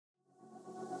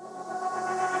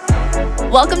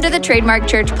Welcome to the Trademark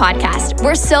Church podcast.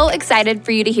 We're so excited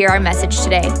for you to hear our message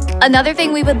today. Another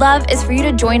thing we would love is for you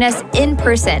to join us in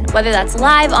person, whether that's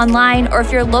live, online, or if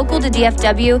you're local to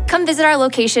DFW, come visit our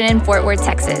location in Fort Worth,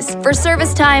 Texas. For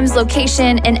service times,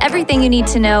 location, and everything you need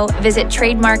to know, visit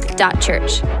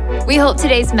trademark.church. We hope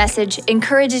today's message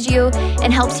encourages you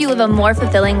and helps you live a more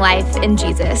fulfilling life in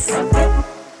Jesus.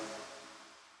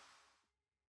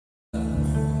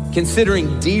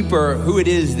 Considering deeper who it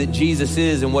is that Jesus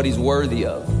is and what he's worthy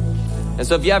of. And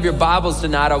so if you have your Bibles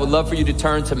tonight, I would love for you to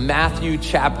turn to Matthew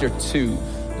chapter 2.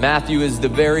 Matthew is the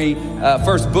very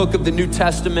first book of the New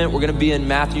Testament. We're going to be in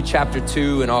Matthew chapter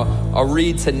 2, and I'll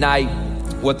read tonight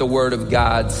what the Word of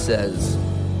God says,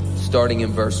 starting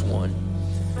in verse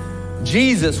 1.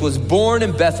 Jesus was born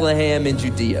in Bethlehem in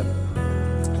Judea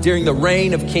during the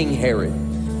reign of King Herod.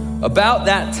 About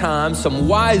that time, some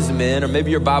wise men, or maybe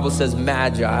your Bible says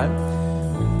magi,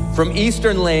 from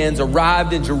eastern lands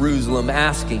arrived in Jerusalem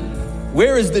asking,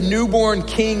 "Where is the newborn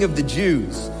King of the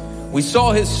Jews? We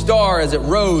saw his star as it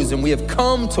rose, and we have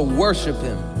come to worship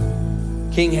him."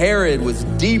 King Herod was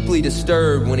deeply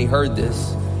disturbed when he heard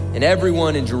this, and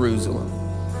everyone in Jerusalem.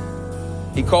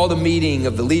 He called a meeting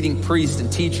of the leading priests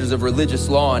and teachers of religious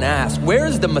law and asked, "Where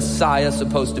is the Messiah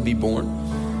supposed to be born?"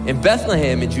 "In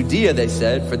Bethlehem in Judea," they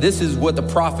said, "for this is what the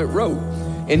prophet wrote.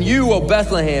 And you, O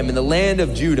Bethlehem, in the land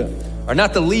of Judah, are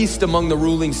not the least among the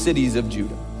ruling cities of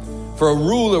Judah. For a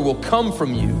ruler will come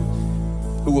from you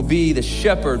who will be the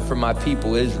shepherd for my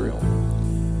people Israel."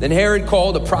 Then Herod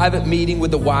called a private meeting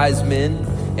with the wise men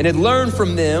and had learned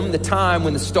from them the time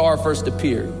when the star first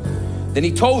appeared. Then he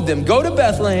told them, "Go to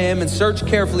Bethlehem and search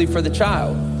carefully for the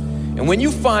child. And when you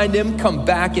find him, come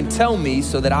back and tell me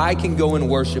so that I can go and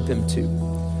worship him too."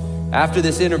 After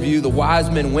this interview, the wise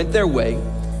men went their way,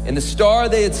 and the star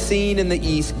they had seen in the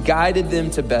east guided them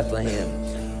to Bethlehem.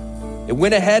 It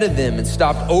went ahead of them and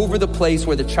stopped over the place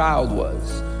where the child was.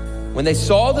 When they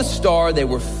saw the star, they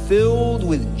were filled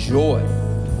with joy.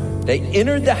 They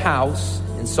entered the house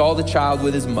and saw the child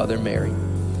with his mother Mary,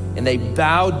 and they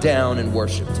bowed down and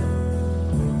worshiped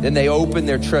him. Then they opened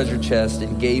their treasure chest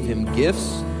and gave him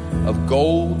gifts of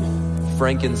gold,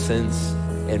 frankincense,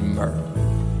 and myrrh.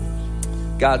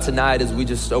 God, tonight, as we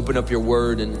just open up your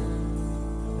word and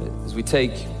as we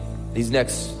take these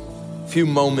next few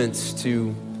moments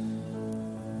to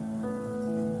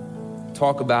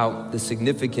talk about the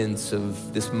significance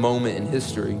of this moment in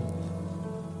history,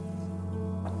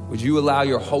 would you allow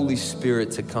your Holy Spirit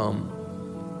to come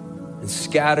and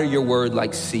scatter your word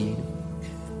like seed?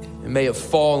 And may it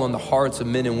fall on the hearts of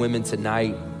men and women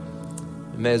tonight.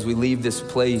 And may as we leave this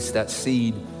place, that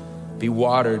seed be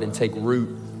watered and take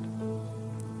root.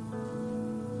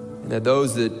 And that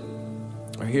those that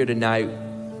are here tonight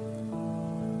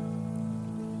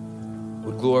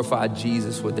would glorify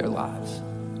Jesus with their lives.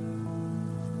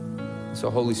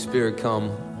 So Holy Spirit, come.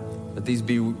 Let these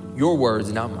be your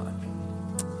words, not mine.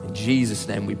 In Jesus'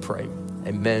 name we pray.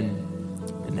 Amen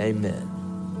and amen.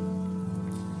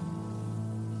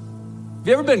 Have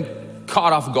you ever been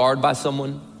caught off guard by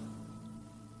someone?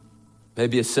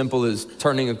 Maybe as simple as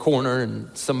turning a corner and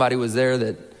somebody was there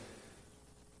that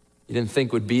you didn't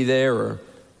think would be there, or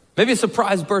maybe a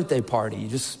surprise birthday party. You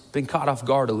just been caught off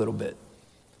guard a little bit.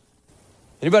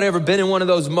 Anybody ever been in one of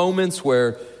those moments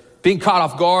where being caught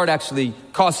off guard actually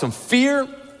caused some fear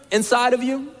inside of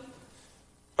you?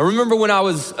 I remember when I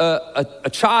was a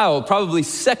child, probably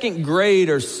second grade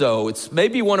or so. It's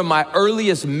maybe one of my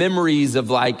earliest memories of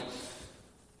like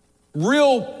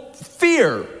real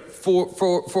fear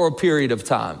for a period of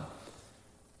time.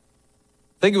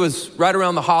 I think it was right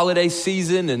around the holiday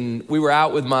season, and we were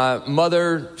out with my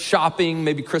mother shopping,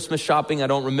 maybe Christmas shopping. I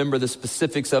don't remember the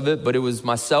specifics of it, but it was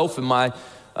myself and my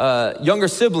younger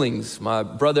siblings, my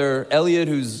brother Elliot,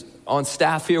 who's on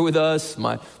staff here with us,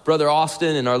 my brother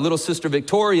Austin, and our little sister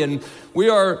Victoria. And we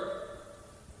are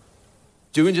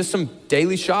doing just some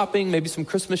daily shopping, maybe some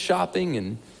Christmas shopping.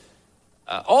 And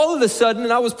all of a sudden,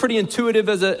 and I was pretty intuitive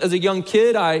as a young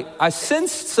kid, I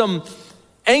sensed some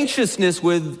anxiousness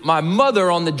with my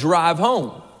mother on the drive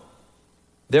home.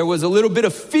 There was a little bit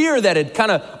of fear that had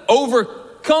kind of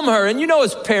overcome her. And you know,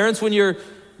 as parents, when you're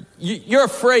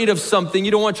afraid of something, you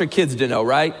don't want your kids to know,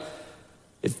 right?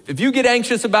 If you get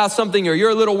anxious about something or you're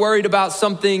a little worried about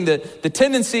something, the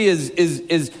tendency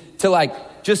is to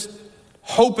like just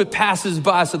hope it passes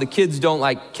by so the kids don't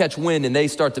like catch wind and they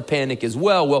start to panic as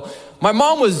well. Well, my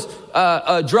mom was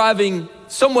driving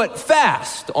somewhat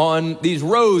fast on these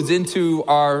roads into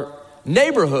our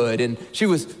neighborhood, and she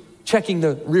was checking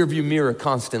the rearview mirror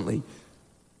constantly.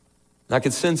 And I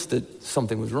could sense that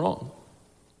something was wrong.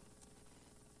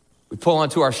 We pull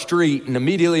onto our street, and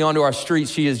immediately onto our street,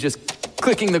 she is just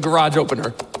clicking the garage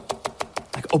opener.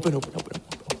 Like open.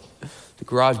 The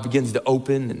garage begins to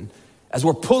open, and as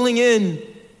we're pulling in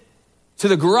to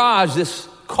the garage, this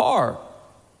car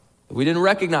that we didn't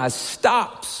recognize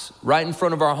stops right in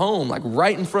front of our home, like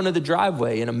right in front of the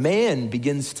driveway, and a man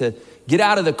begins to get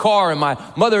out of the car, and my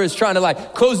mother is trying to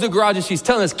like close the garage, and she's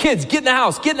telling us, kids, get in the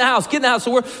house.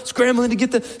 So we're scrambling to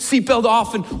get the seatbelt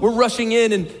off, and we're rushing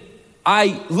in, and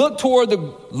I look toward the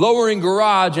lowering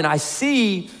garage, and I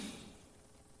see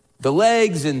the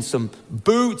legs and some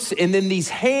boots, and then these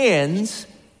hands,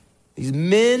 these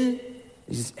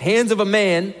hands of a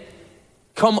man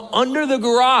come under the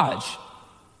garage.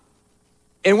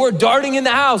 And we're darting in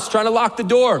the house, trying to lock the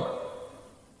door.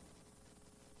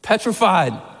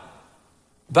 Petrified,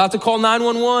 about to call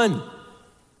 911.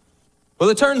 Well,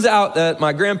 it turns out that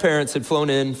my grandparents had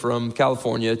flown in from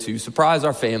California to surprise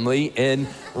our family and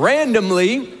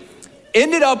randomly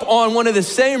ended up on one of the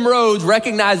same roads,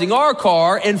 recognizing our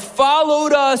car, and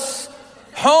followed us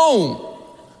home.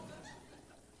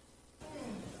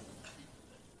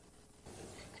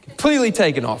 Completely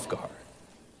taken off guard.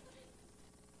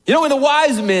 You know, when the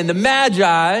wise men, the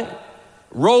Magi,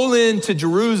 roll into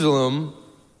Jerusalem,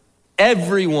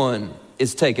 everyone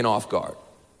is taken off guard.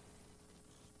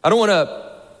 I don't want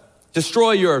to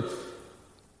destroy your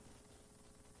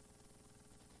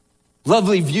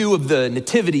lovely view of the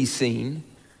nativity scene,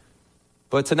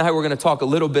 but tonight we're going to talk a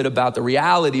little bit about the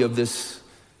reality of this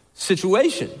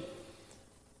situation.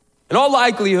 In all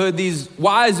likelihood, these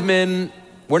wise men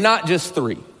were not just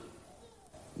three.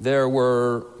 There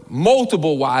were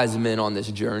multiple wise men on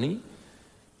this journey.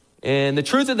 And the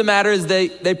truth of the matter is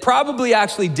they probably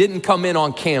actually didn't come in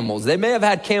on camels. They may have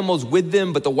had camels with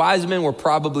them, but the wise men were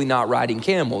probably not riding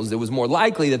camels. It was more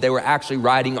likely that they were actually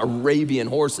riding Arabian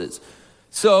horses.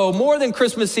 So more than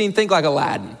Christmas scene, think like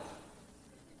Aladdin.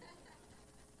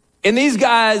 And these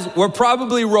guys were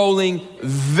probably rolling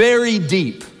very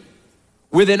deep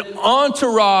with an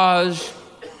entourage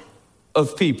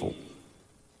of people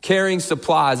carrying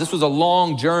supplies. This was a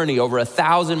long journey, over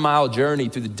 1,000-mile journey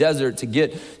through the desert to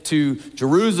get to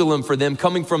Jerusalem for them,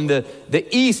 coming from the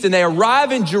east. And they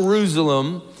arrive in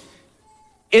Jerusalem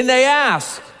and they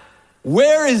ask,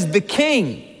 where is the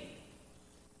king?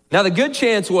 Now, the good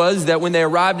chance was that when they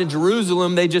arrived in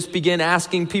Jerusalem, they just began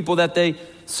asking people that they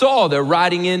saw. They're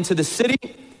riding into the city.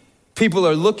 People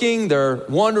are looking, they're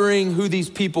wondering who these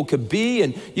people could be.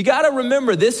 And you got to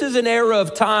remember, this is an era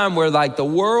of time where like the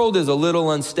world is a little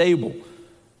unstable.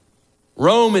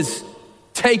 Rome is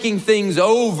taking things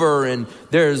over, and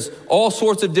there's all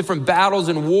sorts of different battles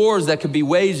and wars that could be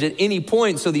waged at any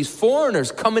point. So these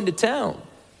foreigners come into town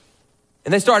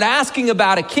and they start asking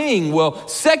about a king. Well,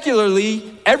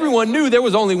 secularly, everyone knew there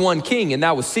was only one king, and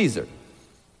that was Caesar.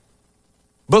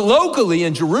 But locally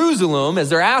in Jerusalem, as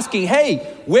they're asking, hey,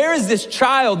 where is this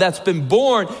child that's been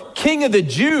born king of the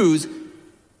Jews?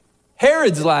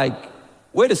 Herod's like,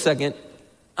 wait a second,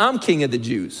 I'm king of the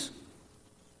Jews.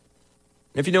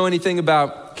 If you know anything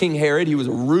about King Herod, he was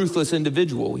a ruthless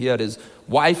individual. He had his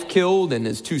wife killed and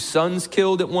his 2 sons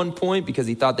killed at one point because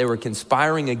he thought they were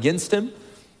conspiring against him.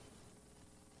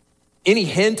 Any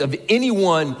hint of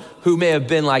anyone who may have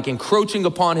been like encroaching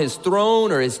upon his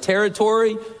throne or his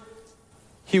territory,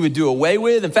 he would do away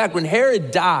with. In fact, when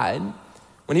Herod died,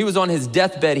 when he was on his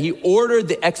deathbed, he ordered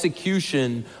the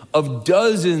execution of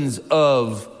dozens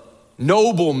of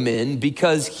noblemen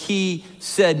because he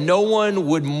said no one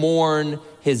would mourn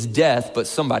his death, but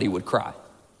somebody would cry.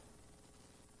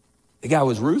 The guy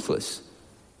was ruthless.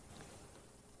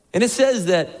 And it says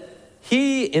that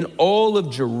he and all of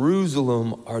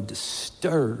Jerusalem are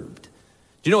disturbed.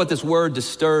 Do you know what this word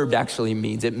disturbed actually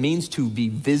means? It means to be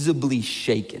visibly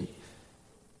shaken.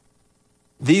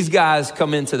 These guys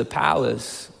come into the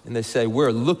palace and they say,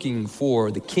 we're looking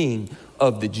for the king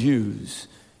of the Jews.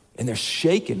 And they're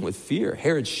shaken with fear.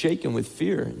 Herod's shaken with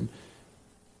fear, and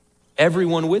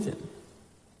everyone with him.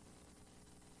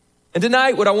 And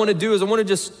tonight, what I want to do is I want to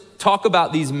just talk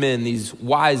about these men, these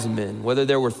wise men, whether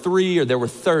there were 3 or there were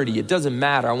 30, it doesn't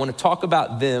matter. I want to talk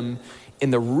about them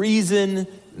and the reason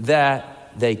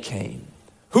that they came.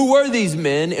 Who were these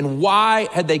men and why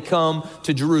had they come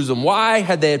to Jerusalem? Why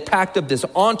had they packed up this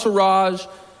entourage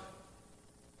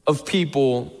of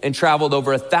people and traveled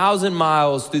over 1,000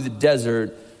 miles through the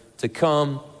desert to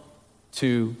come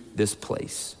to this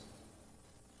place?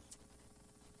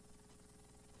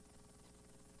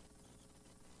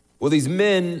 Well, these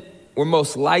men were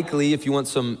most likely, if you want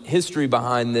some history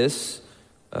behind this,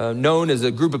 known as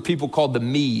a group of people called the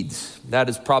Medes. That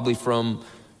is probably from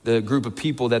the group of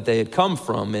people that they had come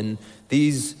from. And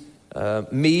these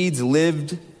Medes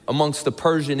lived amongst the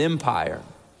Persian Empire.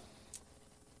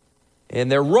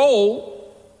 And their role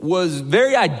was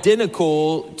very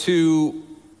identical to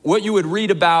what you would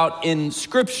read about in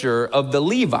scripture of the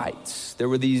Levites. There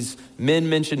were these men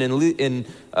mentioned in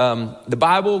the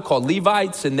Bible called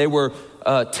Levites, and they were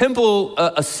temple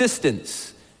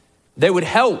assistants. They would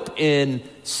help in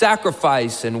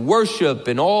sacrifice and worship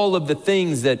and all of the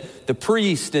things that the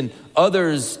priest and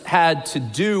others had to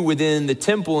do within the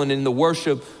temple and in the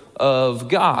worship of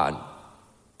God.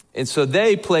 And so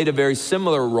they played a very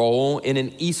similar role in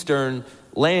an Eastern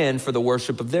land for the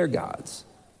worship of their gods.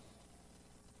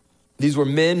 These were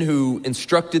men who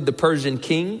instructed the Persian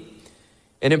king.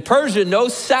 And in Persia, no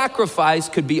sacrifice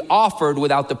could be offered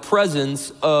without the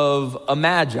presence of a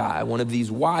magi, one of these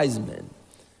wise men.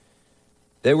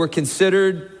 They were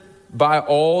considered by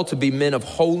all to be men of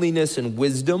holiness and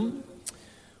wisdom.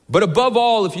 But above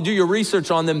all, if you do your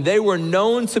research on them, they were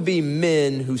known to be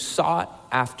men who sought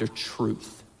after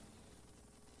truth.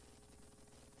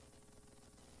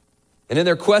 And in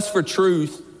their quest for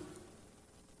truth,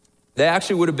 they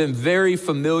actually would have been very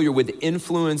familiar with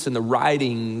influence in the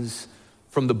writings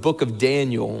from the book of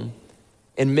Daniel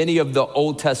and many of the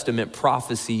Old Testament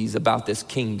prophecies about this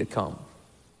king to come.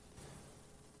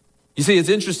 You see, it's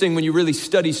interesting when you really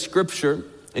study scripture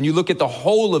and you look at the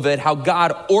whole of it, how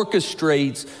God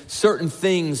orchestrates certain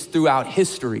things throughout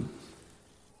history.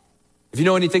 If you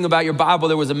know anything about your Bible,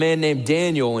 there was a man named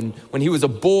Daniel, and when he was a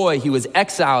boy, he was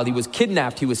exiled, he was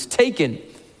kidnapped, he was taken.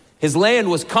 His land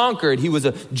was conquered. He was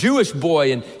a Jewish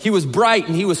boy, and he was bright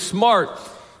and he was smart.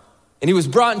 And he was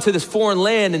brought into this foreign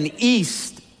land in the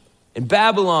east, in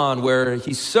Babylon, where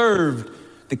he served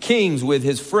the kings with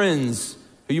his friends,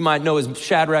 who you might know as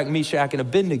Shadrach, Meshach, and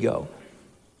Abednego.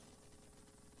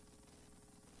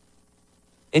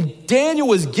 And Daniel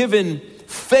was given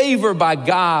favor by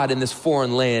God in this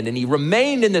foreign land, and he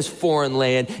remained in this foreign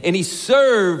land, and he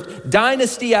served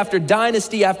dynasty after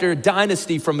dynasty after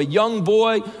dynasty, from a young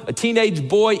boy, a teenage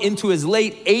boy, into his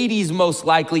late 80s most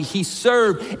likely. He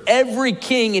served every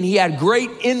king, and he had great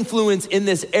influence in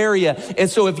this area. And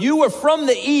so if you were from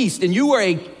the east and you were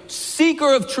a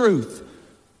seeker of truth,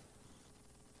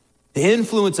 the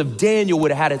influence of Daniel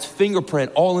would have had its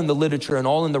fingerprint all in the literature and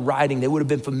all in the writing. They would have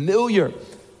been familiar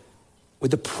with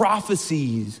the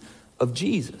prophecies of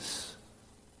Jesus.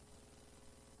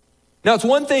 Now, it's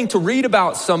one thing to read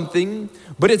about something,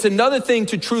 but it's another thing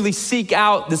to truly seek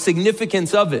out the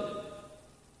significance of it.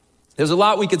 There's a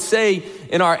lot we could say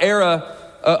in our era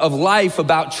of life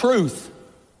about truth,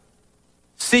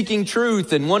 seeking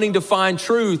truth and wanting to find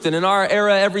truth. And in our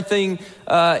era, everything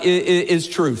is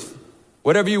truth.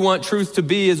 Whatever you want truth to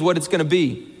be is what it's going to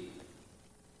be.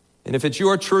 And if it's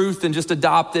your truth, then just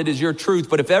adopt it as your truth.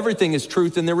 But if everything is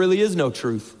truth, then there really is no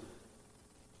truth.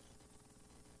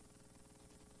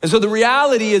 And so the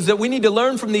reality is that we need to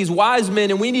learn from these wise men,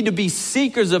 and we need to be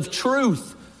seekers of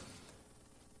truth.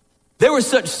 They were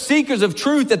such seekers of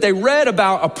truth that they read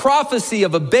about a prophecy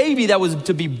of a baby that was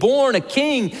to be born a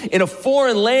king in a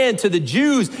foreign land to the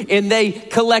Jews. And they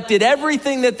collected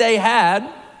everything that they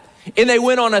had, and they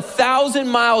went on a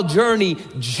 1,000-mile journey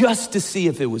just to see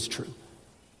if it was true.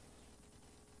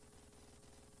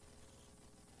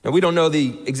 Now, we don't know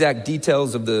the exact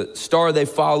details of the star they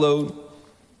followed,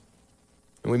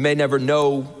 and we may never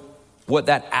know what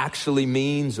that actually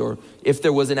means or if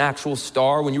there was an actual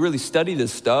star. When you really study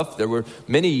this stuff, there were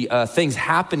many things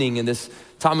happening in this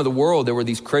time of the world. There were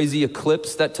these crazy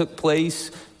eclipses that took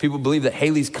place. People believe that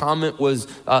Halley's Comet was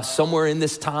somewhere in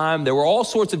this time. There were all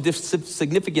sorts of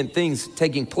significant things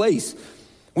taking place.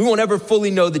 We won't ever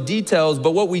fully know the details,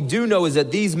 but what we do know is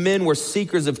that these men were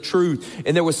seekers of truth,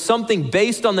 and there was something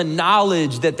based on the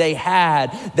knowledge that they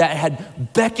had that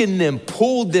had beckoned them,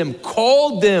 pulled them,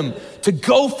 called them to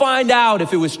go find out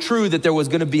if it was true that there was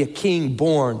going to be a king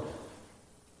born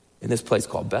in this place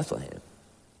called Bethlehem.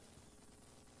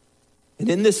 And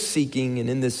in this seeking and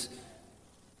in this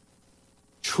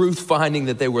truth finding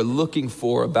that they were looking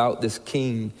for about this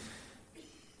king,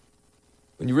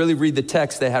 when you really read the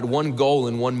text, they had one goal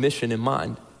and one mission in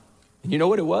mind. And you know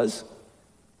what it was?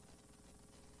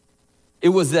 It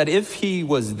was that if he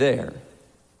was there,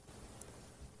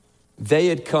 they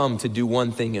had come to do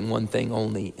one thing and one thing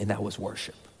only, and that was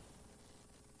worship.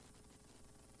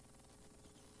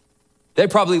 They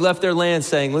probably left their land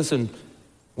saying, listen,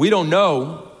 we don't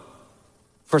know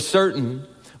for certain,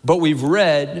 but we've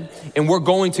read, and we're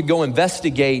going to go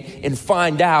investigate and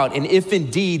find out. And if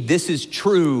indeed this is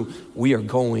true, we are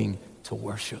going to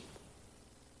worship.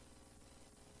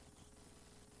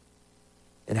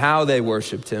 And how they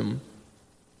worshiped him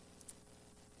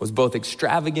was both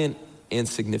extravagant and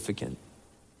significant.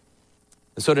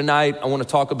 And so tonight, I want to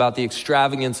talk about the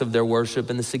extravagance of their worship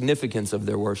and the significance of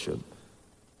their worship.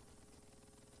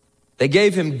 They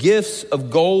gave him gifts of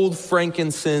gold,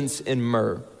 frankincense, and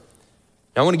myrrh.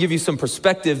 Now, I want to give you some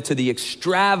perspective to the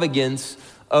extravagance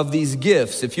of these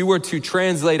gifts. If you were to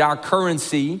translate our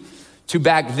currency to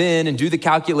back then and do the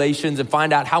calculations and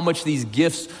find out how much these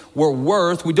gifts were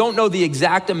worth, we don't know the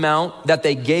exact amount that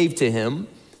they gave to him,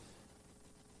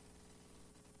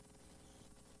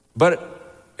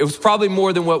 but it was probably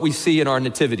more than what we see in our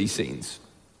nativity scenes.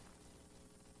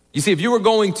 You see, if you were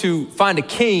going to find a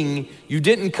king, you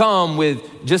didn't come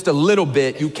with just a little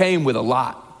bit, you came with a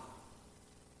lot.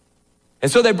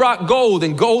 And so they brought gold,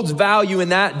 and gold's value in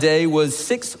that day was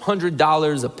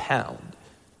 $600 a pound.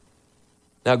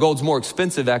 Now, gold's more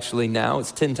expensive actually now.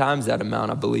 It's 10 times that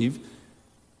amount, I believe.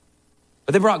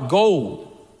 But they brought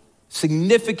gold,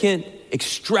 significant,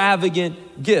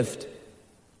 extravagant gift.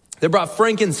 They brought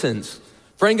frankincense.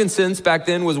 Frankincense back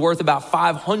then was worth about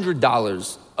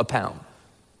 $500 a pound.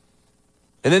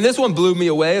 And then this one blew me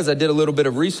away as I did a little bit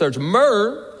of research.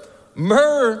 Myrrh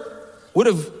would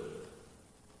have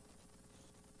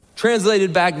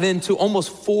translated back then to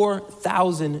almost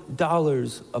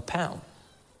 $4,000 a pound.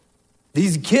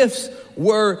 These gifts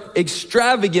were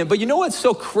extravagant, but you know what's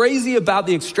so crazy about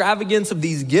the extravagance of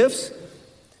these gifts?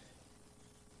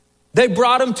 They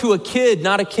brought them to a kid,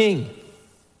 not a king.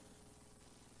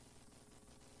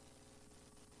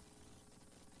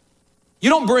 You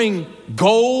don't bring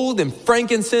gold and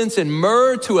frankincense and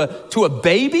myrrh to a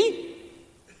baby,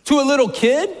 to a little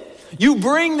kid. You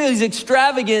bring these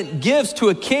extravagant gifts to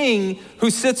a king who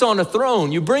sits on a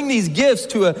throne. You bring these gifts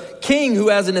to a king who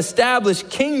has an established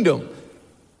kingdom.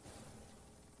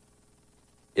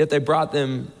 Yet they brought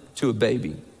them to a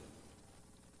baby.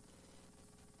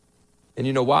 And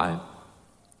you know why?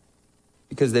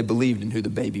 Because they believed in who the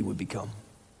baby would become.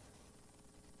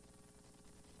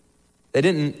 They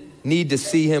didn't need to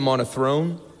see him on a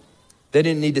throne. They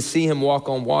didn't need to see him walk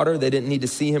on water. They didn't need to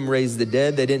see him raise the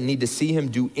dead. They didn't need to see him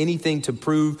do anything to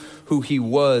prove who he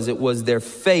was. It was their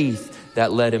faith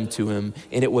that led him to him,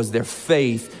 and it was their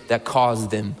faith that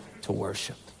caused them to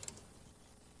worship.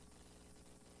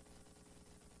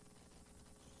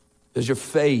 Does your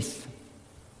faith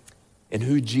in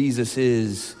who Jesus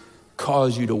is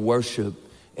cause you to worship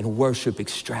and worship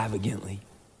extravagantly?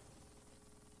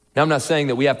 Now, I'm not saying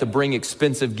that we have to bring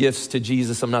expensive gifts to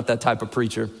Jesus. I'm not that type of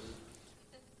preacher.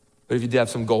 But if you do have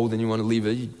some gold and you want to leave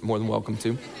it, you're more than welcome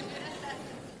to.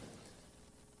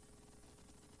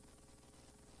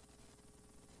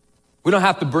 We don't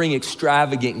have to bring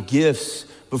extravagant gifts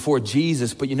before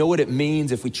Jesus, but you know what it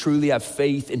means if we truly have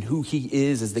faith in who he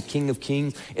is as the King of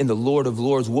Kings and the Lord of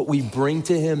Lords. What we bring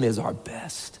to him is our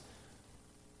best.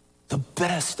 The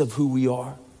best of who we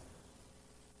are.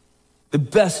 The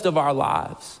best of our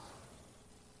lives.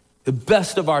 The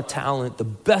best of our talent, the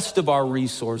best of our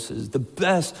resources, the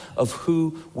best of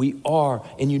who we are.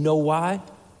 And you know why?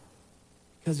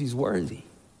 Because he's worthy.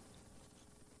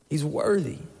 He's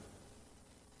worthy.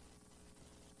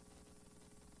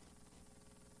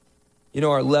 You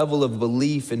know, our level of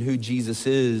belief in who Jesus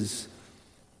is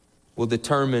will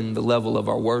determine the level of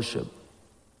our worship.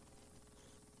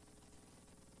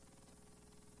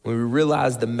 When we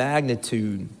realize the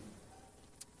magnitude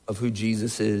of who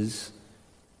Jesus is,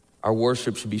 our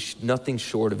worship should be nothing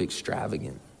short of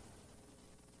extravagant.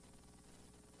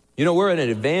 You know, we're at an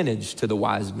advantage to the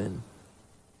wise men.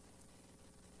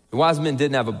 The wise men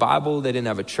didn't have a Bible. They didn't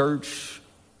have a church.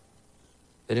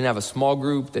 They didn't have a small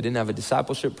group. They didn't have a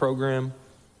discipleship program.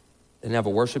 They didn't have a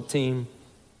worship team.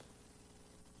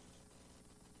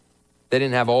 They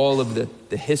didn't have all of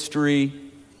the history.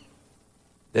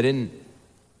 They didn't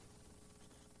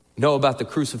know about the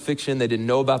crucifixion. They didn't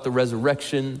know about the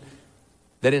resurrection.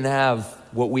 They didn't have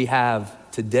what we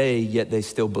have today, yet they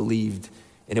still believed.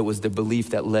 And it was the belief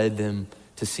that led them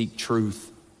to seek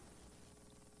truth.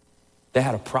 They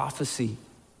had a prophecy.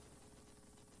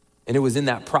 And it was in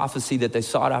that prophecy that they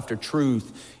sought after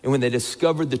truth. And when they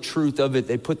discovered the truth of it,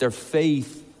 they put their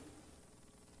faith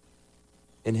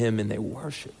in him and they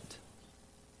worshiped.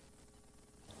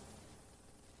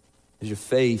 Is your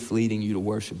faith leading you to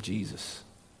worship Jesus?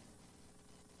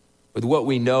 With what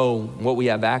we know, what we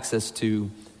have access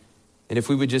to, and if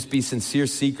we would just be sincere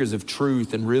seekers of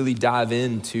truth and really dive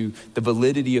into the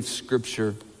validity of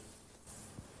Scripture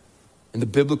and the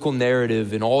biblical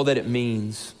narrative and all that it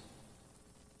means,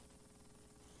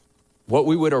 what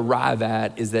we would arrive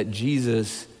at is that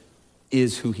Jesus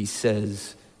is who he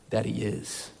says that he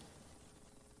is.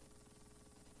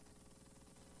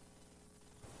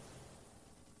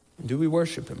 Do we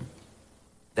worship him?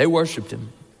 They worshiped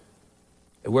him.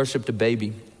 They worshiped a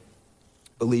baby,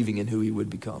 believing in who he would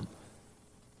become.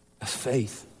 That's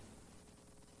faith.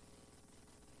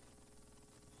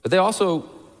 But they also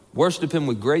worship him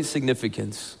with great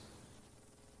significance.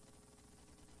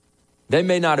 They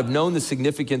may not have known the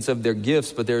significance of their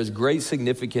gifts, but there is great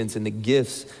significance in the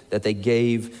gifts that they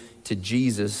gave to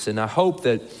Jesus. And I hope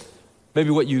that maybe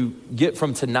what you get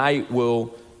from tonight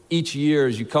will, each year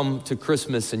as you come to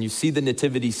Christmas and you see the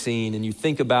nativity scene and you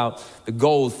think about the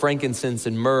gold, frankincense,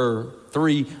 and myrrh,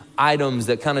 3 items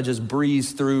that kind of just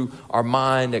breeze through our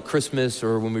mind at Christmas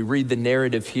or when we read the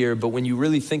narrative here. But when you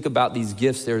really think about these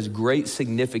gifts, there's great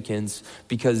significance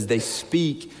because they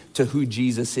speak to who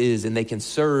Jesus is and they can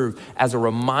serve as a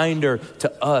reminder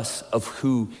to us of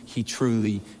who he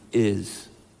truly is.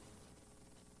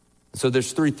 So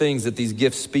there's 3 things that these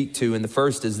gifts speak to, and the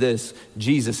first is this: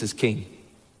 Jesus is king.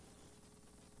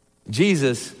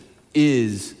 Jesus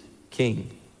is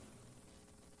king.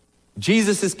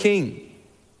 Jesus is king.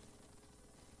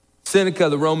 Seneca,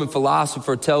 the Roman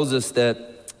philosopher, tells us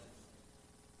that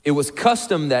it was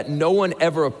custom that no one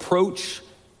ever approach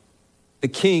the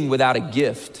king without a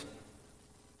gift.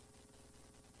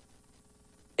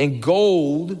 And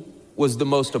gold was the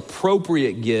most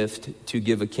appropriate gift to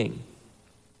give a king.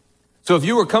 So if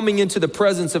you were coming into the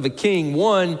presence of a king,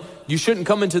 one, you shouldn't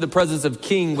come into the presence of a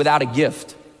king without a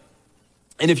gift.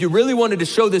 And if you really wanted to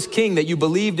show this king that you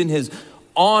believed in his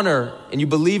honor and you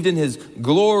believed in his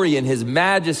glory and his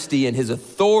majesty and his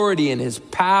authority and his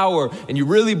power, and you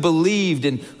really believed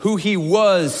in who he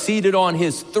was seated on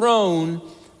his throne,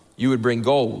 you would bring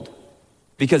gold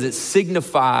because it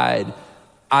signified,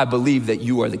 I believe that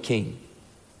you are the king.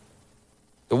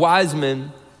 The wise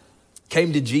men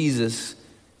came to Jesus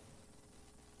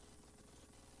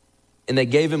and they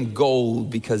gave him gold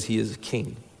because he is a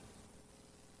king.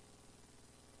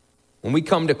 When we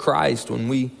come to Christ, when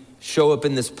we show up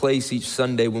in this place each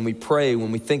Sunday, when we pray,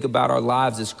 when we think about our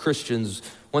lives as Christians,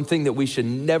 one thing that we should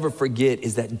never forget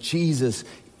is that Jesus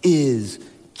is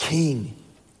king.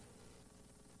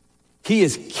 He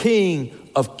is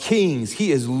King of kings.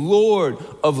 He is Lord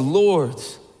of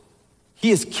lords.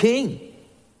 He is king.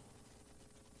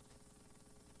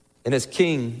 And as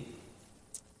king,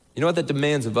 you know what that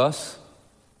demands of us?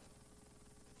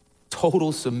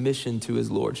 Total submission to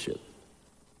his lordship.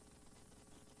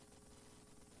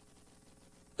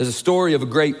 There's a story of a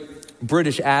great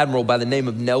British admiral by the name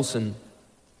of Nelson,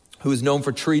 who is known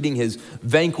for treating his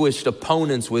vanquished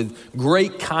opponents with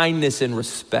great kindness and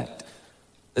respect.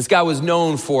 This guy was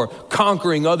known for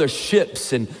conquering other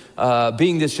ships and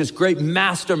being this just great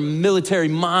master military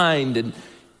mind. And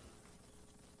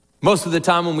most of the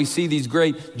time when we see these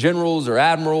great generals or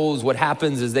admirals, what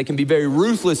happens is they can be very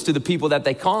ruthless to the people that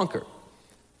they conquer.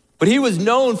 But he was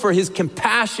known for his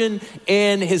compassion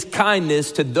and his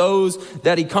kindness to those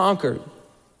that he conquered.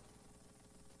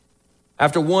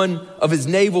 After one of his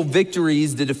naval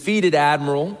victories, the defeated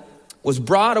admiral was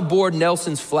brought aboard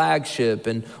Nelson's flagship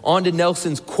and onto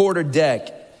Nelson's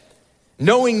quarterdeck.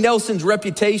 Knowing Nelson's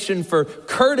reputation for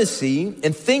courtesy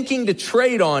and thinking to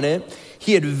trade on it,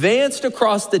 he advanced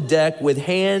across the deck with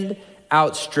hand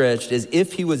outstretched as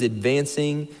if he was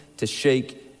advancing to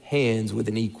shake hands with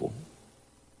an equal.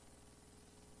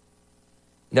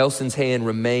 Nelson's hand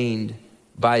remained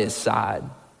by his side.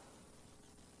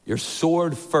 Your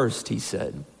sword first, he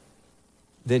said,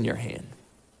 then your hand.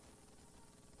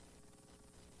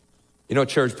 You know,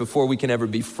 church, before we can ever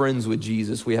be friends with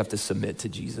Jesus, we have to submit to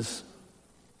Jesus.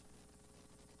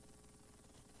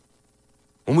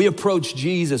 When we approach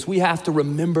Jesus, we have to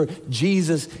remember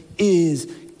Jesus is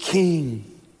king.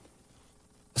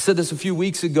 I said this a few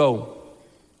weeks ago.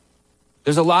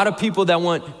 There's a lot of people that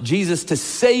want Jesus to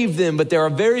save them, but there are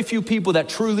very few people that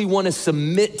truly want to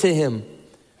submit to him.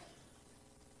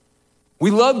 We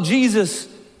love Jesus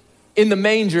in the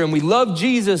manger and we love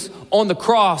Jesus on the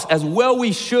cross, as well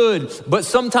we should, but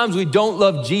sometimes we don't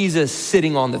love Jesus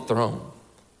sitting on the throne.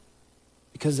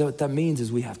 Because what that means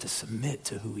is we have to submit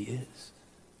to who he is.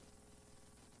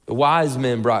 The wise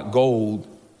men brought gold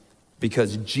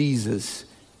because Jesus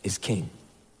is king.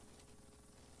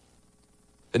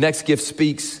 The next gift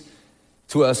speaks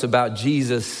to us about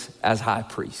Jesus as high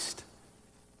priest.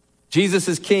 Jesus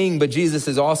is king, but Jesus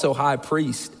is also high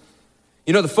priest.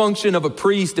 You know, the function of a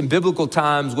priest in biblical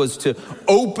times was to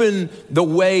open the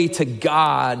way to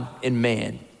God and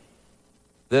man.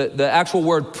 The actual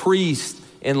word priest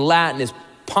in Latin is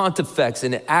pontifex,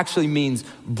 and it actually means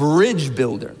bridge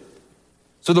builder.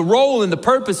 So the role and the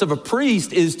purpose of a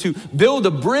priest is to build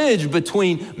a bridge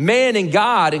between man and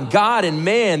God and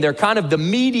man. They're kind of the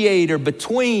mediator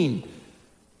between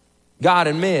God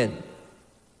and man.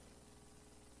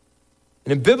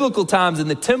 And in biblical times in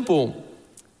the temple,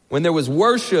 when there was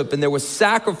worship and there was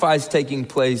sacrifice taking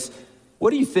place, what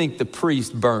do you think the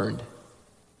priest burned?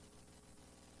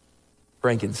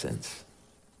 Frankincense.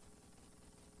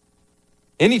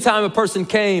 Anytime a person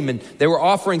came and they were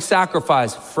offering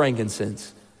sacrifice,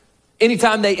 frankincense.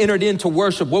 Anytime they entered into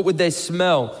worship, what would they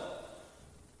smell?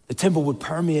 The temple would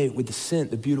permeate with the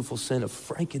scent, the beautiful scent of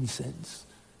frankincense.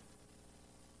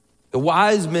 The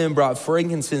wise men brought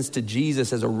frankincense to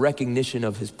Jesus as a recognition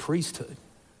of his priesthood.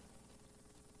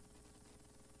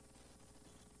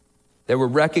 They were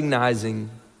recognizing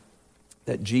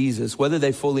that Jesus, whether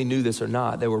they fully knew this or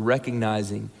not, they were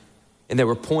recognizing and they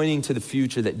were pointing to the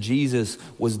future that Jesus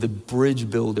was the bridge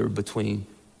builder between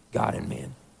God and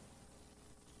man.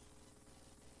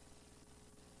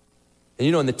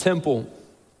 And in the temple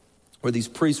where these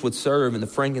priests would serve and the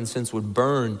frankincense would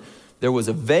burn, there was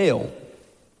a veil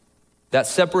that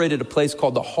separated a place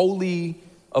called the Holy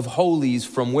of Holies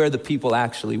from where the people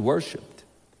actually worshiped.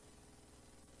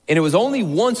 And it was only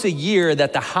once a year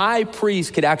that the high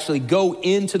priest could actually go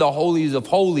into the Holies of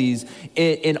Holies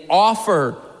and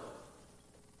offer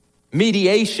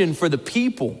mediation for the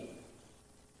people.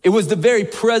 It was the very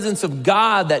presence of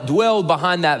God that dwelled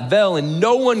behind that veil, and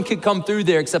no one could come through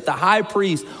there except the high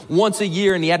priest once a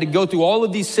year, and he had to go through all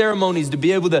of these ceremonies to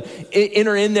be able to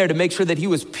enter in there to make sure that he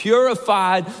was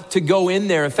purified to go in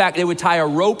there. In fact, they would tie a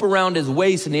rope around his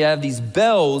waist, and he'd have these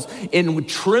bells, and with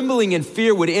trembling and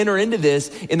fear would enter into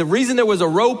this. And the reason there was a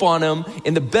rope on him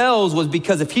and the bells was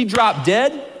because if he dropped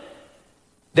dead,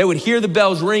 they would hear the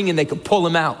bells ring and they could pull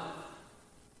him out.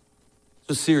 It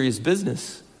was serious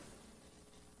business.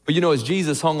 But as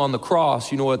Jesus hung on the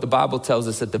cross, what the Bible tells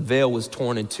us, that the veil was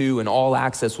torn in two and all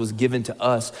access was given to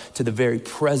us to the very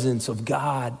presence of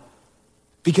God,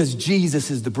 because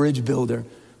Jesus is the bridge builder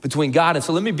between God. And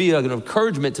so let me be an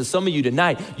encouragement to some of you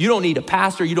tonight. You don't need a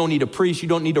pastor, you don't need a priest, you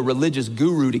don't need a religious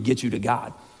guru to get you to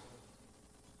God.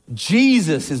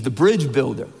 Jesus is the bridge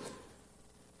builder.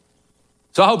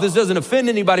 So I hope this doesn't offend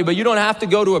anybody, but you don't have to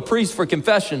go to a priest for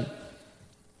confession.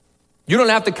 You don't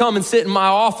have to come and sit in my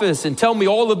office and tell me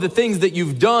all of the things that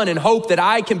you've done and hope that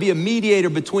I can be a mediator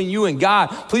between you and God.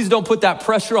 Please don't put that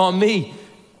pressure on me.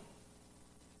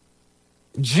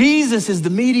 Jesus is the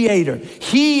mediator.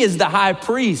 He is the high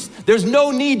priest. There's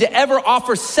no need to ever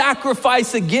offer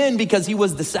sacrifice again because he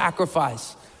was the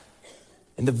sacrifice.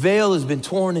 And the veil has been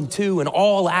torn in two and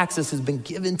all access has been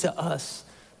given to us.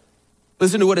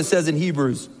 Listen to what it says in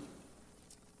Hebrews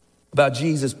about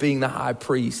Jesus being the high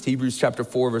priest. Hebrews chapter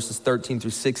 4, verses 13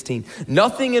 through 16.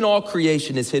 Nothing in all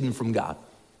creation is hidden from God.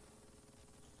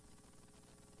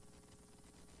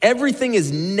 Everything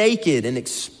is naked and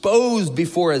exposed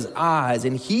before his eyes,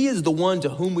 and he is the one to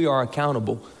whom we are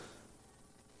accountable.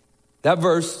 That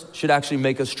verse should actually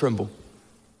make us tremble.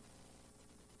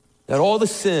 That all the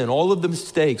sin, all of the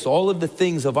mistakes, all of the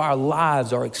things of our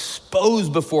lives are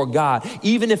exposed before God.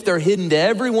 Even if they're hidden to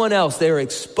everyone else, they are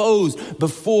exposed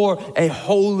before a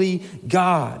holy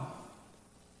God.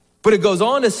 But it goes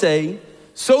on to say,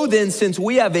 so then, since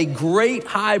we have a great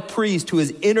high priest who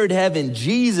has entered heaven,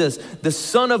 Jesus, the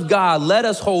Son of God, let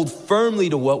us hold firmly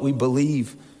to what we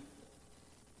believe.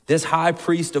 This high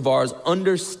priest of ours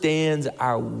understands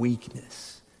our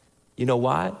weakness. You know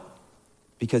why?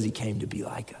 Because he came to be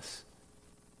like us.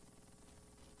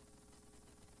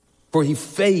 For he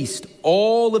faced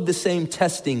all of the same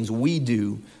testings we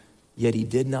do, yet he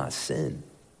did not sin.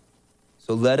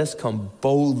 So let us come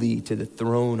boldly to the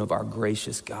throne of our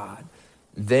gracious God.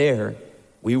 There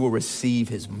we will receive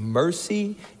his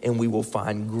mercy and we will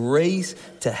find grace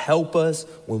to help us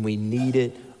when we need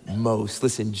it most.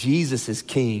 Listen, Jesus is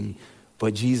king,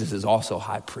 but Jesus is also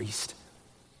high priest.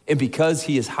 And because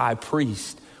he is high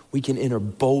priest, we can enter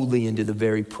boldly into the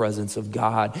very presence of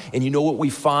God. And you know what we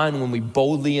find when we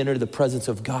boldly enter the presence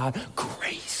of God?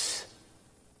 Grace.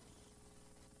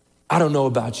 I don't know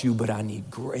about you, but I need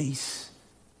grace.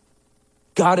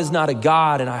 God is not a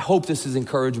God, and I hope this is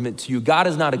encouragement to you. God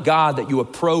is not a God that you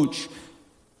approach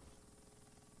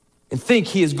and think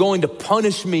he is going to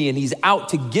punish me and he's out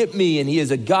to get me and he is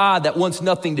a God that wants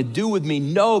nothing to do with me.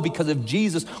 No, because of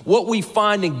Jesus, what we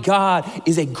find in God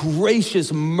is a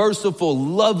gracious, merciful,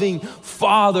 loving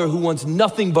Father who wants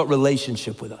nothing but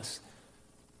relationship with us.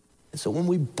 And so when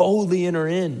we boldly enter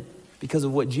in because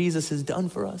of what Jesus has done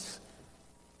for us,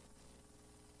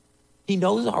 he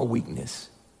knows our weakness.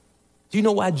 Do you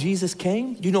know why Jesus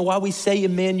came? Do you know why we say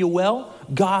Emmanuel,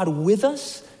 God with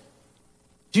us?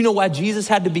 Do you know why Jesus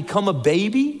had to become a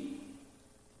baby?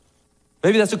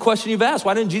 Maybe that's a question you've asked.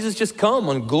 Why didn't Jesus just come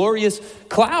on a glorious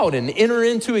cloud and enter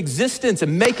into existence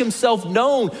and make himself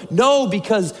known? No,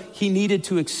 because he needed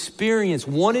to experience,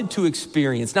 wanted to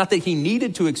experience. Not that he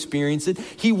needed to experience it.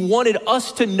 He wanted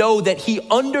us to know that he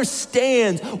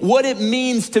understands what it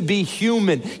means to be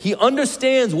human. He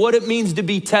understands what it means to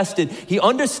be tested. He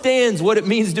understands what it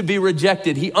means to be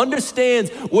rejected. He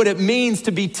understands what it means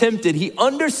to be tempted. He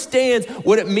understands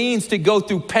what it means to go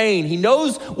through pain. He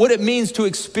knows what it means to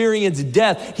experience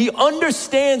death. He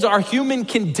understands our human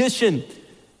condition.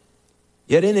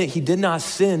 Yet in it, he did not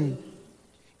sin.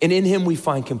 And in him, we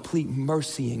find complete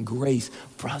mercy and grace.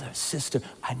 Brother, sister,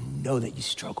 I know that you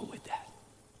struggle with that.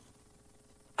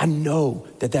 I know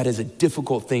that that is a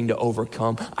difficult thing to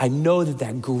overcome. I know that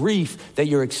that grief that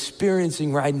you're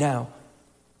experiencing right now,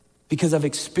 because I've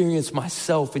experienced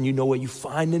myself, and you know what you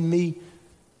find in me?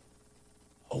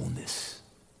 Wholeness,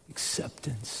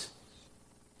 acceptance.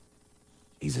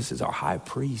 Jesus is our high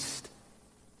priest.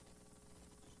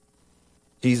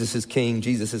 Jesus is king,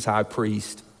 Jesus is high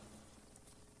priest.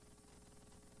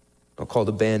 I'll call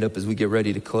the band up as we get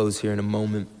ready to close here in a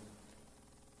moment.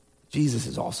 Jesus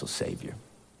is also Savior.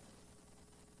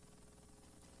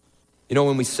 You know,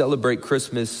 when we celebrate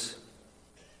Christmas,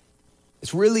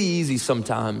 it's really easy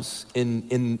sometimes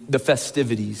in the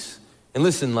festivities. And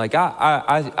listen, like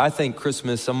I think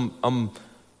Christmas, I'm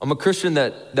a Christian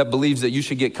that believes that you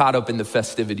should get caught up in the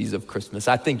festivities of Christmas.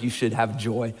 I think you should have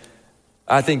joy.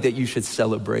 I think that you should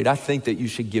celebrate. I think that you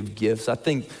should give gifts. I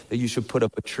think that you should put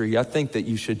up a tree. I think that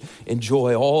you should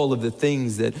enjoy all of the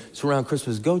things that surround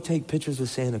Christmas. Go take pictures with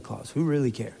Santa Claus. Who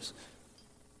really cares?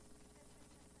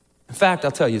 In fact,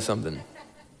 I'll tell you something.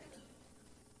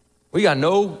 We got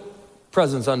no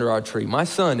presents under our tree. My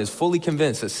son is fully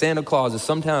convinced that Santa Claus is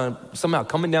somehow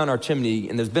coming down our chimney,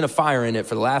 and there's been a fire in it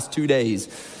for the last 2 days.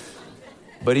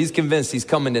 But he's convinced he's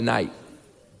coming tonight.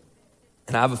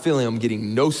 And I have a feeling I'm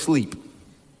getting no sleep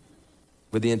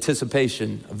with the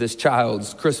anticipation of this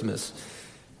child's Christmas.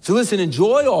 So listen,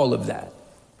 enjoy all of that.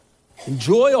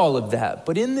 Enjoy all of that.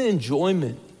 But in the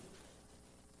enjoyment,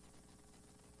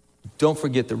 don't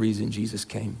forget the reason Jesus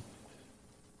came.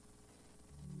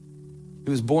 He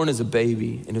was born as a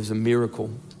baby, and it was a miracle.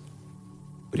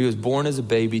 But he was born as a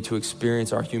baby to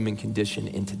experience our human condition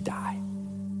and to die.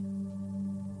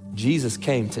 Jesus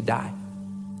came to die.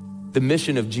 The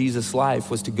mission of Jesus' life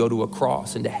was to go to a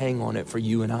cross and to hang on it for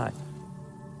you and I.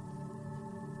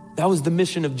 That was the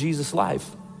mission of Jesus' life,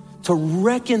 to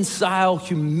reconcile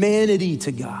humanity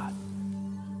to God.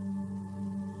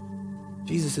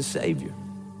 Jesus is Savior.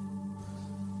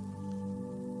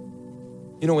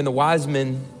 You know, when the wise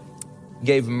men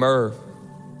gave myrrh,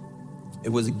 it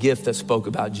was a gift that spoke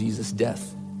about Jesus'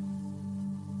 death.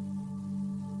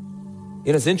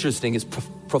 And it's interesting, it's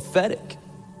prophetic.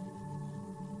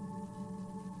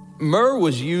 Myrrh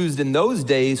was used in those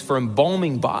days for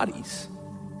embalming bodies.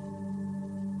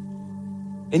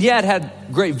 And yeah, it had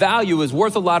great value, it was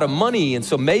worth a lot of money, and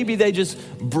so maybe they just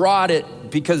brought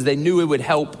it because they knew it would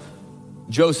help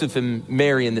Joseph and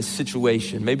Mary in this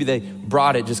situation. Maybe they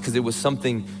brought it just because it was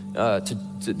something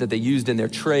that they used in their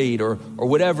trade or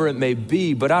whatever it may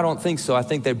be, but I don't think so. I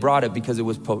think they brought it because it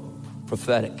was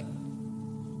prophetic.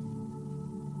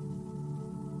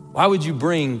 Why would you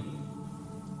bring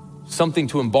something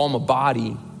to embalm a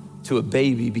body to a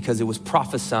baby? Because it was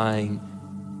prophesying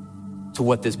to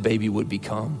what this baby would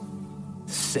become,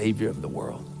 the Savior of the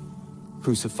world,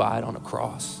 crucified on a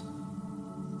cross.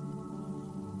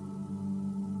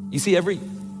 You see, every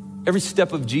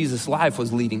step of Jesus' life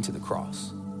was leading to the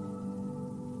cross.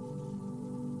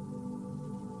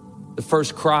 The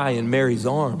first cry in Mary's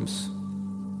arms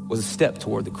was a step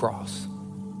toward the cross.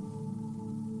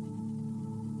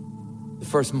 The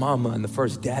first mama and the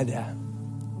first dada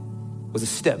was a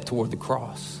step toward the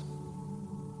cross.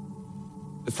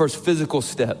 The first physical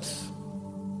steps.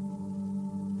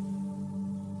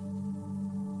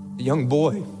 The young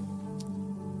boy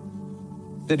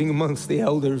sitting amongst the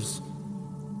elders,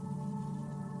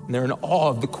 and they're in awe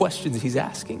of the questions he's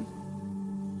asking,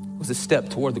 was a step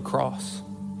toward the cross.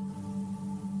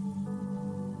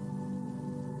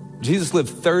 Jesus lived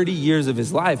 30 years of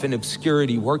his life in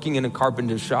obscurity, working in a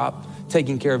carpenter's shop,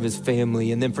 taking care of his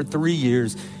family. And then for 3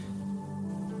 years,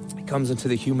 he comes into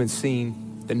the human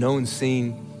scene, the known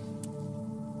scene.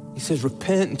 He says,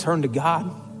 repent and turn to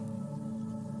God.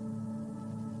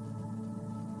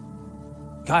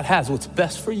 God has what's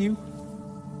best for you.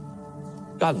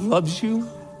 God loves you.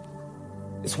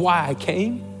 It's why I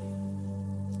came.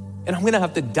 And I'm gonna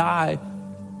have to die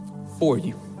for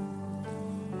you.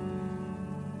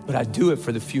 But I do it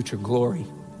for the future glory.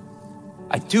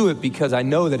 I do it because I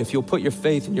know that if you'll put your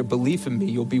faith and your belief in me,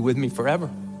 you'll be with me forever.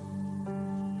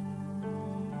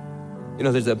 You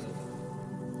know, there's a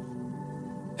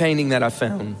painting that I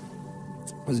found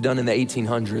It was done in the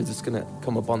 1800s. It's gonna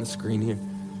come up on the screen here.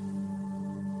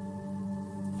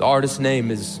 The artist's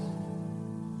name is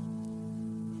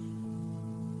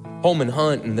Holman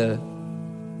Hunt, and the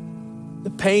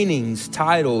painting's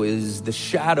title is The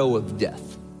Shadow of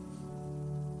Death.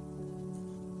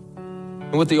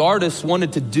 And what the artist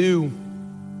wanted to do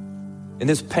in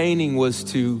this painting was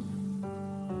to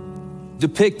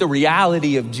depict the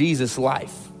reality of Jesus'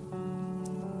 life.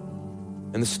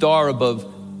 And the star above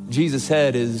Jesus'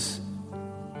 head is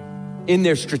in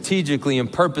there strategically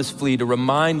and purposefully to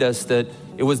remind us that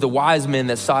it was the wise men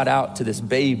that sought out to this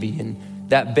baby, and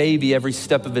that baby, every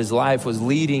step of his life, was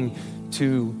leading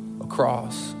to a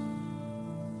cross.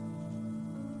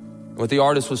 What the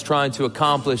artist was trying to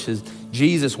accomplish is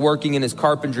Jesus, working in his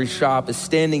carpentry shop, is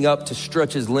standing up to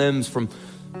stretch his limbs from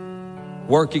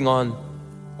working on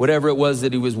whatever it was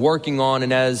that he was working on.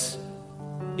 And as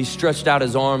he stretched out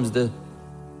his arms, the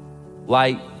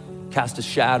light cast a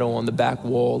shadow on the back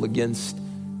wall against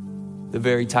the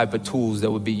very type of tools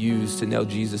that would be used to nail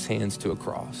Jesus' hands to a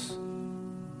cross.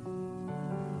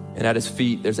 And at his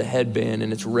feet, there's a headband,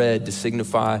 and it's red to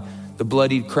signify the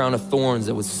bloodied crown of thorns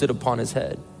that would sit upon his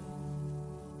head.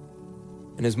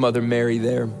 And his mother Mary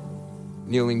there,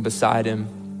 kneeling beside him,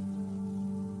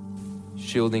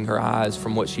 shielding her eyes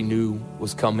from what she knew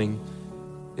was coming,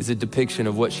 is a depiction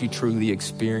of what she truly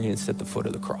experienced at the foot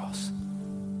of the cross.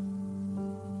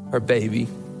 Her baby,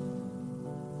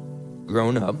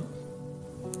 grown up,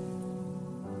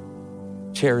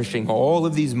 cherishing all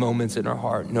of these moments in her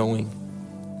heart, knowing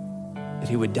that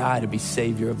he would die to be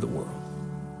Savior of the world.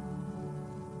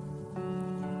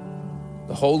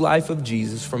 The whole life of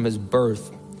Jesus from his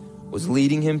birth was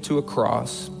leading him to a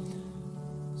cross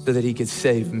so that he could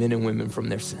save men and women from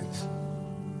their sins.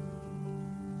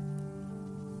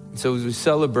 And so as we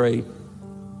celebrate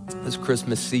this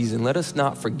Christmas season, let us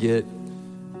not forget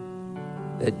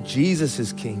that Jesus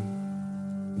is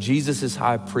King, Jesus is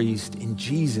High Priest, and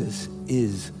Jesus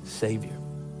is Savior.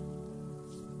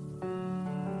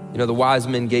 You know, the wise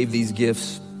men gave these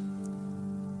gifts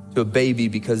to a baby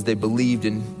because they believed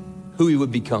in who he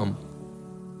would become.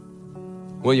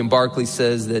 William Barclay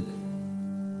says that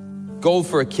gold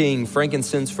for a king,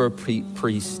 frankincense for a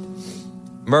priest,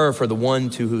 myrrh for the one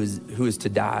who is to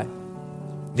die.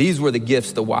 These were the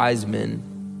gifts the wise men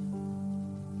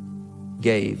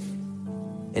gave.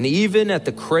 And even at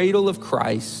the cradle of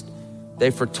Christ,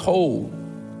 they foretold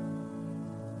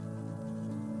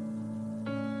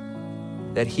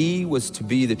that he was to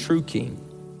be the true king,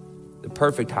 the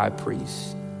perfect high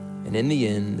priest, and in the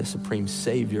end, the supreme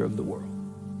Savior of the world.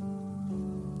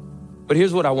 But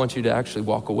here's what I want you to actually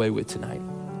walk away with tonight.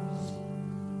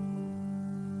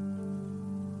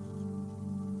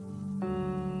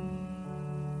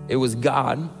 It was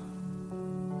God,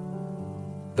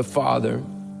 the Father,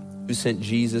 who sent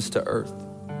Jesus to earth.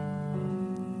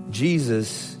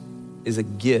 Jesus is a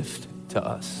gift to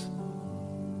us.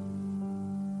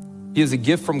 He is a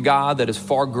gift from God that is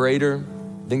far greater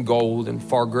than gold and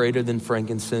far greater than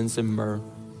frankincense and myrrh.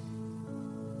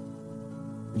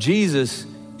 Jesus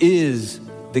is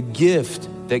the gift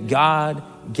that God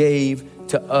gave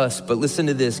to us. But listen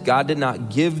to this, God did not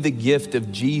give the gift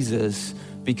of Jesus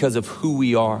because of who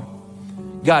we are.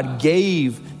 God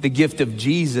gave the gift of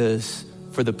Jesus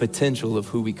for the potential of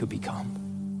who we could become.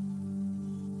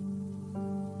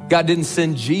 God didn't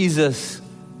send Jesus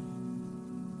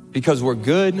because we're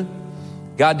good.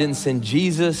 God didn't send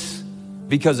Jesus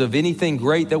because of anything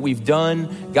great that we've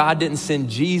done. God didn't send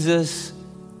Jesus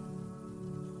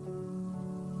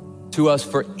to us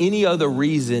for any other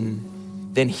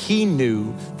reason than he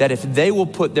knew that if they will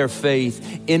put their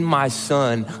faith in my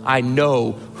son, I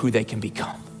know who they can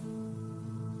become.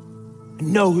 I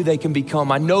know who they can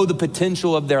become. I know the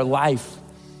potential of their life.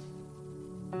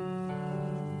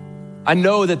 I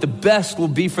know that the best will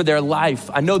be for their life.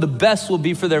 I know the best will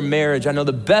be for their marriage. I know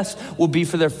the best will be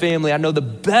for their family. I know the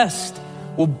best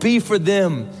will be for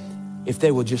them if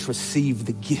they will just receive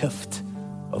the gift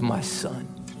of my son.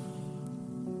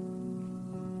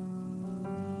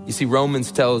 You see,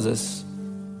 Romans tells us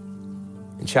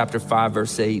in chapter 5,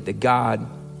 verse 8, that God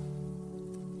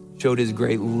showed his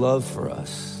great love for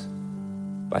us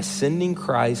by sending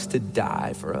Christ to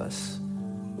die for us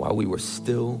while we were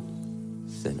still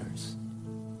sinners.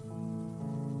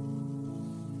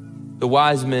 The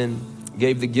wise men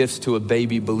gave the gifts to a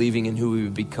baby, believing in who he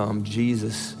would become.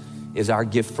 Jesus is our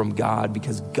gift from God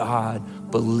because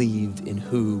God believed in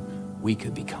who we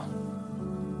could become.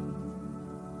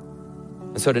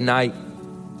 And so tonight,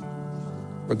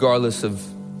 regardless of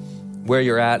where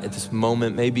you're at this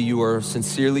moment, maybe you are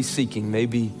sincerely seeking,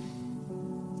 maybe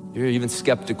You're even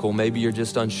skeptical. Maybe you're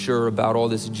just unsure about all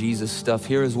this Jesus stuff.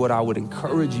 Here is what I would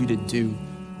encourage you to do.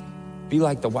 Be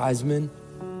like the wise men.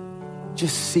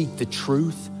 Just seek the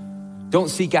truth. Don't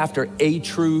seek after a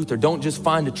truth, or don't just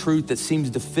find a truth that seems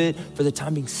to fit for the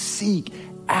time being. Seek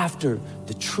after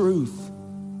the truth.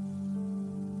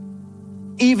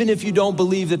 Even if you don't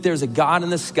believe that there's a God in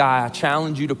the sky, I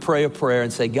challenge you to pray a prayer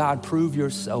and say, God, prove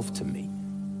yourself to me.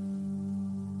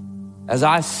 As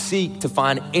I seek to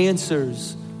find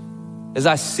answers, as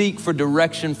I seek for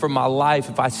direction for my life,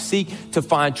 if I seek to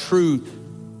find truth,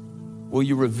 will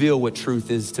you reveal what truth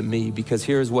is to me? Because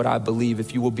here's what I believe.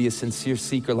 If you will be a sincere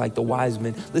seeker like the wise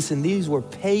men. Listen, these were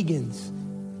pagans.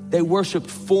 They worshiped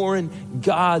foreign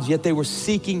gods, yet they were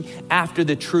seeking after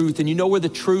the truth. And you know where the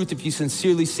truth, if you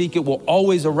sincerely seek it, will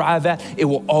always arrive at? It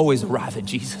will always arrive at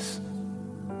Jesus.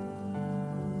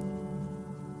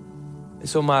 And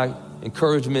so my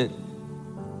encouragement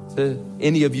to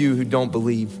any of you who don't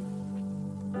believe,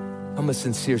 I'm a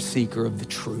sincere seeker of the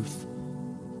truth,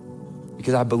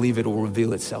 because I believe it will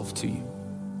reveal itself to you.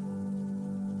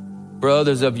 For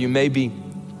others of you, maybe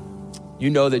you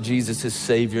know that Jesus is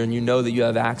Savior and you know that you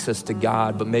have access to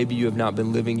God, but maybe you have not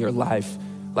been living your life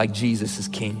like Jesus is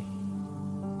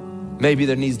King. Maybe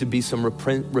there needs to be some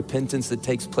repentance that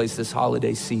takes place this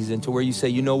holiday season, to where you say,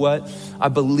 you know what? I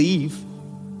believe,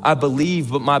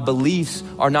 but my beliefs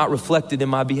are not reflected in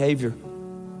my behavior.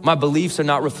 My beliefs are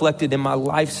not reflected in my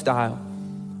lifestyle.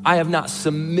 I have not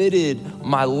submitted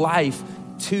my life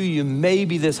to you.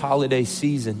 Maybe this holiday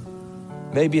season,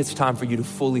 maybe it's time for you to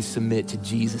fully submit to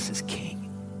Jesus as King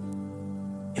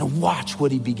and watch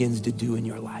what he begins to do in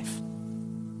your life.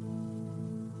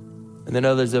 And then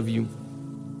others of you,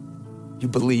 you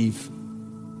believe,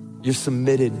 you're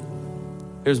submitted.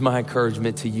 Here's my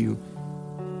encouragement to you.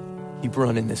 Keep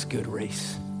running this good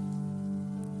race.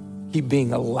 Keep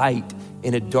being a light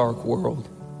in a dark world.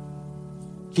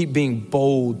 Keep being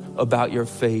bold about your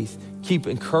faith. Keep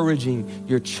encouraging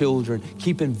your children.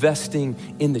 Keep investing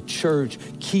in the church.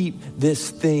 Keep this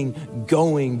thing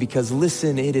going, because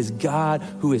listen, it is God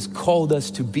who has called us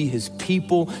to be his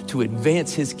people, to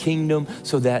advance his kingdom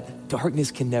so that darkness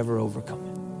can never overcome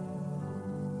it.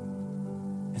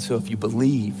 And so if you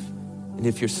believe and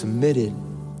if you're submitted,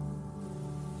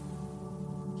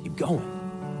 keep going.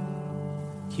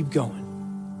 Keep going.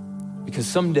 Because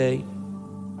someday,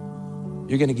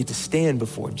 you're gonna get to stand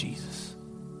before Jesus.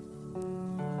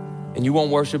 And you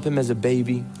won't worship him as a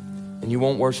baby, and you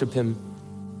won't worship him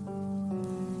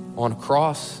on a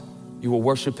cross. You will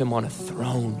worship him on a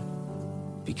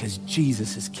throne, because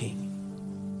Jesus is King.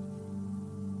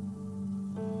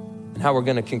 And how we're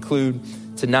gonna conclude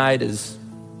tonight is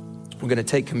we're gonna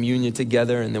take communion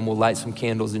together, and then we'll light some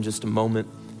candles in just a moment.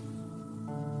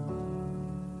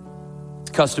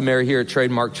 It's customary here at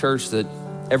Trademark Church that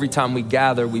every time we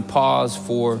gather, we pause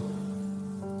for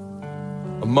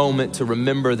a moment to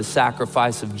remember the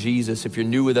sacrifice of Jesus. If you're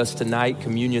new with us tonight,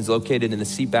 communion's located in the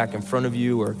seat back in front of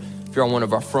you, or if you're on one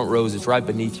of our front rows, it's right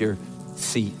beneath your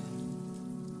seat.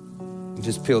 You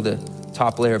just peel the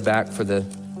top layer back for the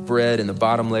bread and the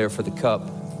bottom layer for the cup.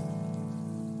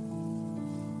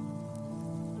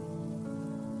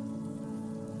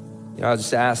 I'll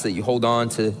just ask that you hold on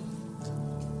to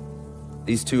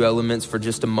these two elements for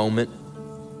just a moment.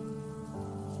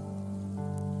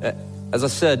 As I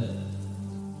said,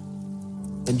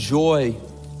 enjoy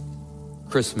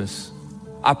Christmas.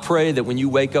 I pray that when you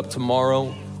wake up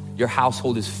tomorrow, your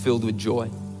household is filled with joy.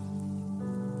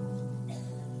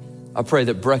 I pray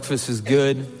that breakfast is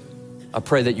good. I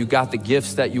pray that you got the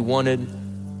gifts that you wanted.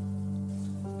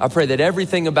 I pray that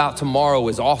everything about tomorrow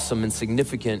is awesome and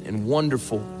significant and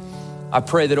wonderful. I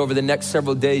pray that over the next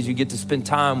several days, you get to spend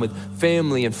time with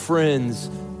family and friends.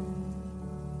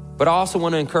 But I also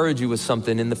want to encourage you with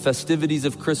something. In the festivities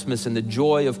of Christmas and the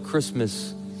joy of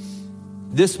Christmas,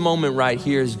 this moment right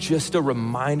here is just a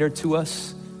reminder to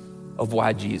us of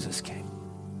why Jesus came.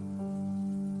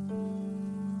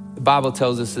 The Bible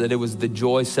tells us that it was the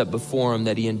joy set before him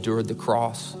that he endured the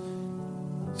cross.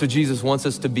 So Jesus wants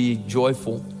us to be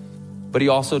joyful, but he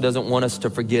also doesn't want us to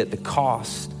forget the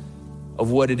cost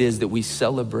of what it is that we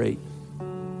celebrate.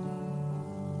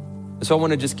 So I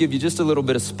want to just give you just a little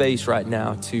bit of space right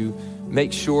now to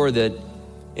make sure that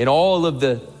in all of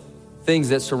the things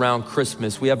that surround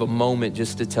Christmas, we have a moment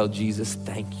just to tell Jesus,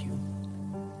 thank you.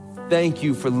 Thank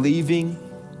you for leaving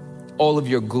all of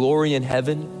your glory in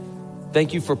heaven.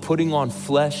 Thank you for putting on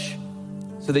flesh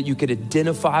so that you could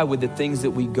identify with the things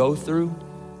that we go through.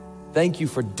 Thank you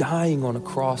for dying on a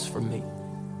cross for me.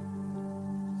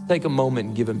 Take a moment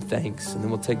and give him thanks, and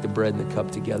then we'll take the bread and the cup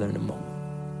together in a moment.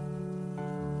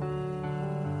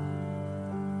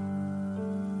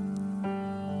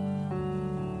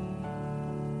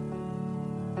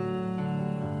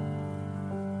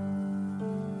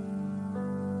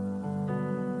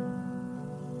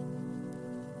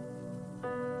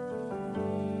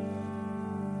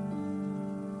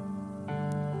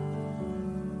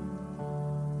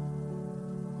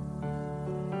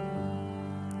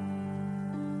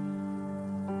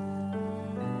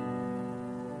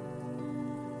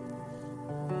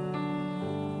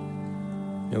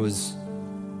 It was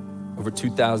over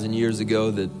 2,000 years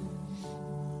ago that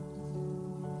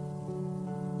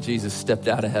Jesus stepped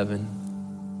out of heaven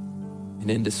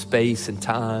and into space and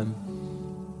time.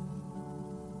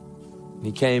 And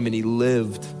he came and he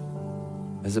lived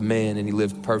as a man, and he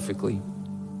lived perfectly.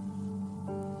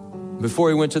 Before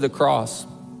he went to the cross,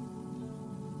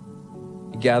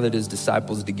 he gathered his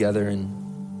disciples together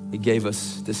and he gave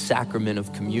us the sacrament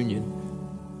of communion.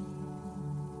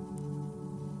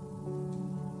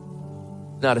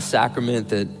 Not a sacrament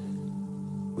that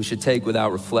we should take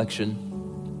without reflection.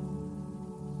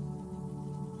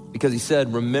 Because he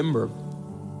said, remember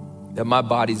that my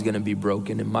body's gonna be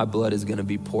broken and my blood is gonna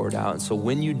be poured out. And so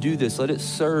when you do this, let it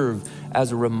serve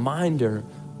as a reminder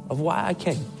of why I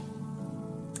came.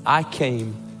 I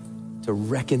came to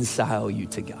reconcile you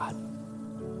to God.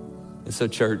 And so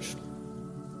church,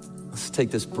 let's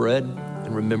take this bread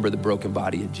and remember the broken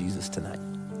body of Jesus tonight.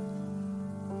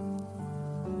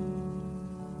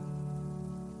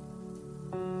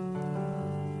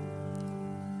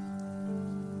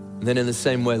 And then in the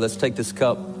same way, let's take this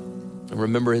cup and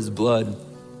remember his blood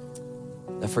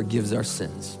that forgives our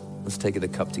sins. Let's take the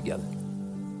cup together.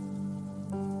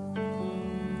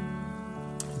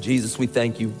 Jesus, we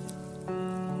thank you.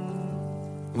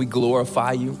 We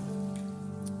glorify you.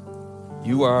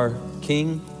 You are our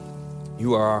King,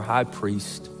 you are our high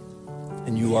priest,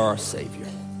 and you are our Savior.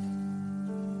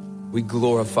 We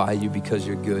glorify you because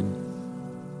you're good.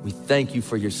 We thank you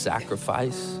for your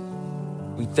sacrifice.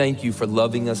 We thank you for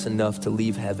loving us enough to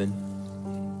leave heaven,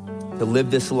 to live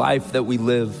this life that we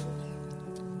live,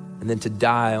 and then to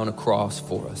die on a cross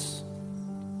for us.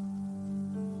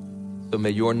 So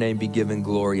may your name be given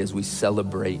glory as we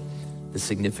celebrate the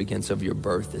significance of your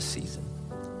birth this season.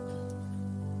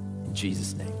 In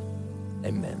Jesus' name,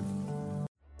 amen.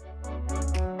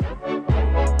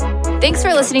 Thanks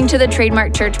for listening to the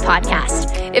Trademark Church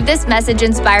podcast. If this message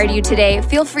inspired you today,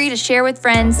 feel free to share with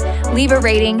friends, leave a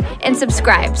rating, and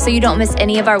subscribe so you don't miss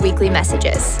any of our weekly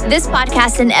messages. This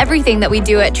podcast and everything that we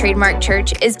do at Trademark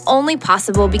Church is only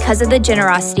possible because of the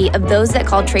generosity of those that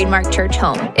call Trademark Church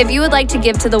home. If you would like to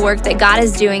give to the work that God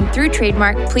is doing through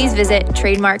Trademark, please visit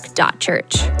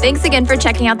trademark.church. Thanks again for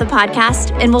checking out the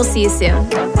podcast, and we'll see you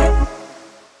soon.